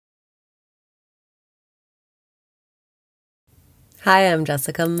Hi, I'm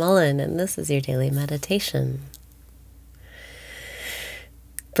Jessica Mullen, and this is your daily meditation.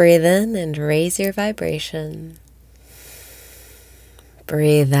 Breathe in and raise your vibration.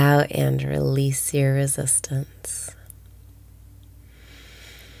 Breathe out and release your resistance.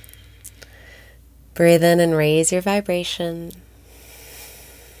 Breathe in and raise your vibration.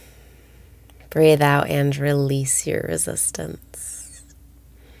 Breathe out and release your resistance.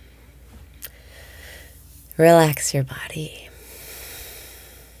 Relax your body.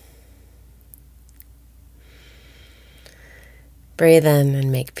 Breathe in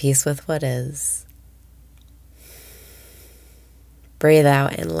and make peace with what is. Breathe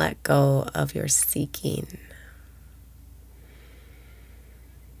out and let go of your seeking.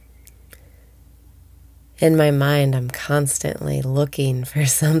 In my mind, I'm constantly looking for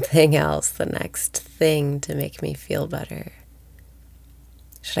something else, the next thing to make me feel better.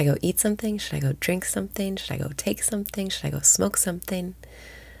 Should I go eat something? Should I go drink something? Should I go take something? Should I go smoke something?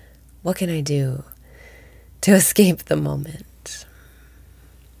 What can I do to escape the moment?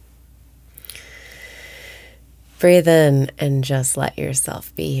 Breathe in and just let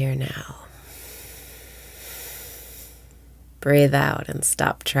yourself be here now. Breathe out and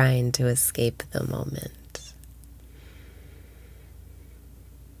stop trying to escape the moment.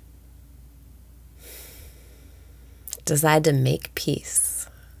 Decide to make peace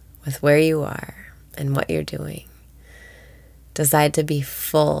with where you are and what you're doing. Decide to be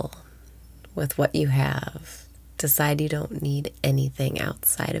full with what you have. Decide you don't need anything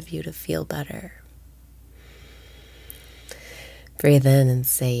outside of you to feel better. Breathe in and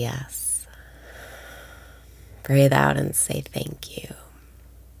say yes. Breathe out and say thank you.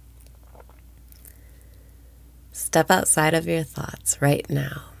 Step outside of your thoughts right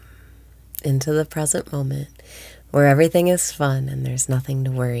now into the present moment where everything is fun and there's nothing to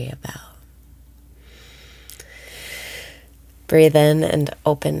worry about. Breathe in and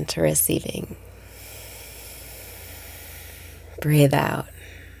open to receiving. Breathe out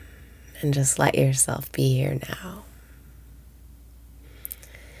and just let yourself be here now.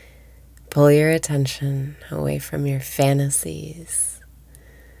 Pull your attention away from your fantasies.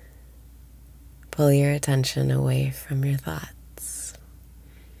 Pull your attention away from your thoughts.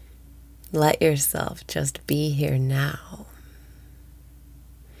 Let yourself just be here now.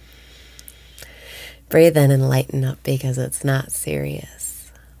 Breathe in and lighten up because it's not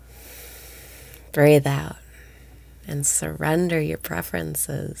serious. Breathe out and surrender your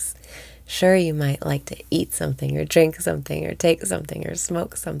preferences. Sure, you might like to eat something or drink something or take something or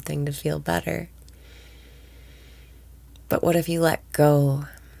smoke something to feel better. But what if you let go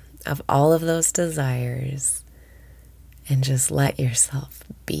of all of those desires and just let yourself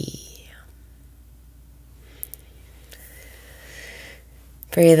be?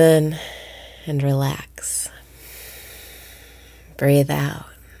 Breathe in and relax. Breathe out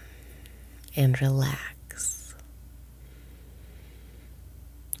and relax.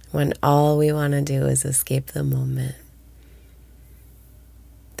 When all we want to do is escape the moment,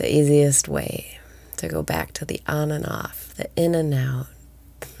 the easiest way to go back to the on and off, the in and out,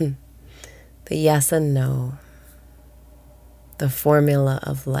 the yes and no, the formula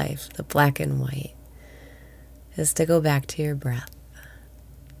of life, the black and white, is to go back to your breath,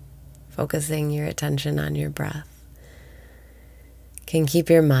 focusing your attention on your breath. Can keep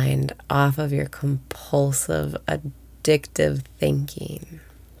your mind off of your compulsive, addictive thinking.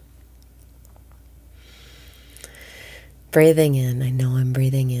 Breathing in, I know I'm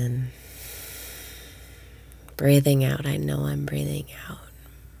breathing in. Breathing out, I know I'm breathing out.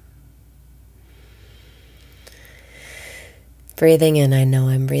 Breathing in, I know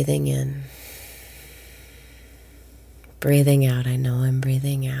I'm breathing in. Breathing out, I know I'm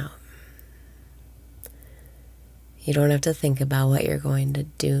breathing out. You don't have to think about what you're going to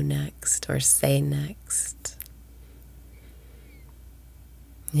do next or say next.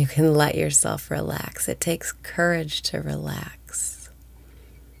 You can let yourself relax. It takes courage to relax.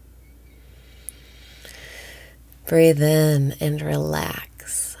 Breathe in and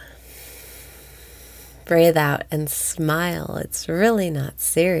relax. Breathe out and smile. It's really not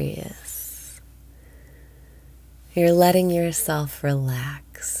serious. You're letting yourself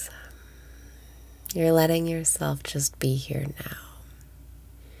relax. You're letting yourself just be here now.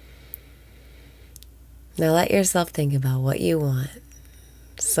 Now let yourself think about what you want,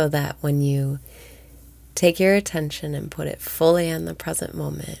 so that when you take your attention and put it fully on the present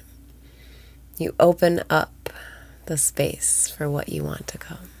moment, you open up the space for what you want to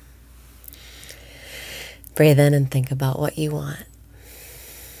come. Breathe in and think about what you want.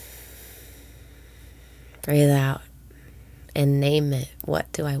 Breathe out and name it.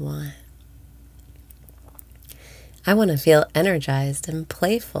 What do I want? I want to feel energized and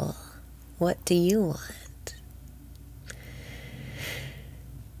playful. What do you want?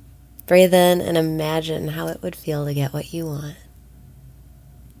 Breathe in and imagine how it would feel to get what you want.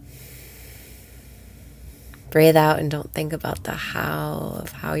 Breathe out and don't think about the how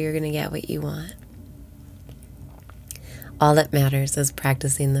of how you're going to get what you want. All that matters is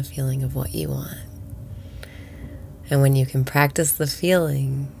practicing the feeling of what you want. And when you can practice the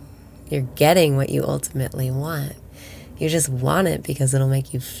feeling, you're getting what you ultimately want. You just want it because it'll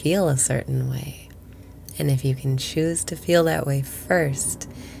make you feel a certain way. And if you can choose to feel that way first,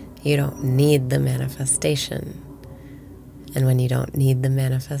 you don't need the manifestation. And when you don't need the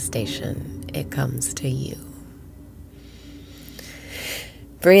manifestation, it comes to you.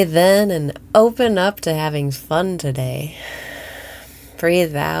 Breathe in and open up to having fun today.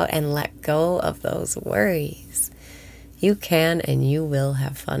 Breathe out and let go of those worries. You can and you will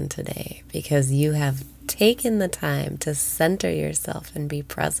have fun today because you have taken the time to center yourself and be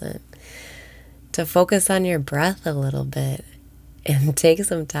present, to focus on your breath a little bit and take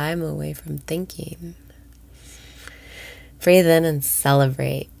some time away from thinking. Breathe in and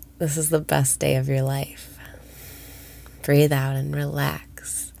celebrate. This is the best day of your life. Breathe out and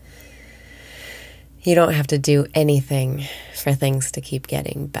relax. You don't have to do anything for things to keep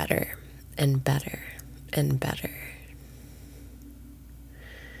getting better and better and better.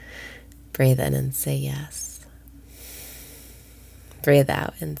 Breathe in and say yes. Breathe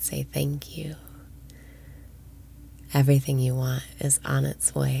out and say thank you. Everything you want is on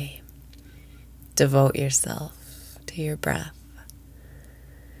its way. Devote yourself to your breath.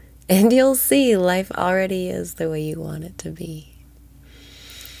 And you'll see life already is the way you want it to be.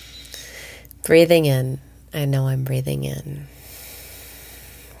 Breathing in, I know I'm breathing in.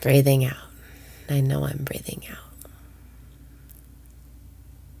 Breathing out, I know I'm breathing out.